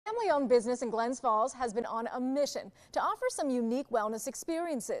Family-owned business in Glens Falls has been on a mission to offer some unique wellness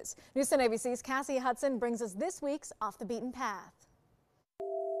experiences. News 10 ABC's Cassie Hudson brings us this week's Off the Beaten Path.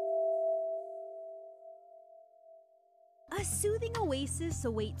 A soothing oasis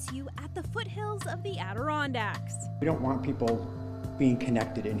awaits you at the foothills of the Adirondacks. We don't want people being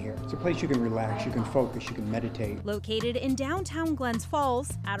connected in here. It's a place you can relax, you can focus, you can meditate. Located in downtown Glens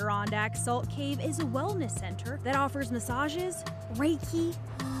Falls, Adirondack Salt Cave is a wellness center that offers massages, Reiki,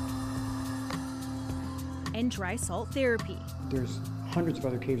 and dry salt therapy. There's hundreds of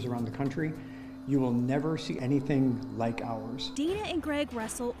other caves around the country. You will never see anything like ours. Dana and Greg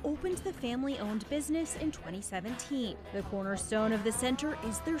Russell opened the family-owned business in 2017. The cornerstone of the center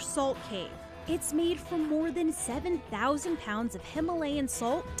is their salt cave. It's made from more than 7,000 pounds of Himalayan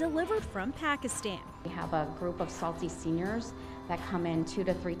salt delivered from Pakistan. We have a group of salty seniors that come in 2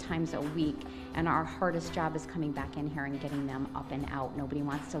 to 3 times a week, and our hardest job is coming back in here and getting them up and out. Nobody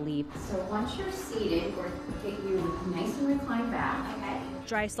wants to leave. So once you're seated, we're going to get you nice and reclined back. Okay.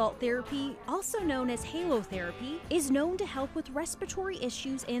 Dry salt therapy, also known as halotherapy, is known to help with respiratory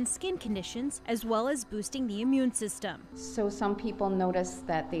issues and skin conditions, as well as boosting the immune system. So some people notice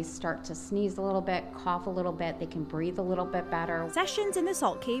that they start to sneeze a little bit, cough a little bit, they can breathe a little bit better. Sessions in the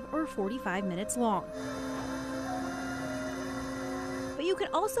salt cave are 45 minutes long. But you can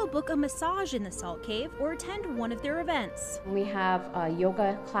also book a massage in the salt cave or attend one of their events. We have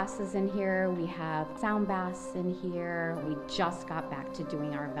yoga classes in here, we have sound baths in here. We just got back to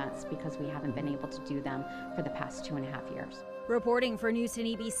doing our events because we haven't been able to do them for the past 2.5 years. Reporting for News 10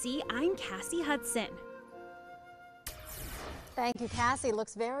 ABC, I'm Cassie Hudson. Thank you, Cassie.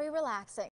 Looks very relaxing.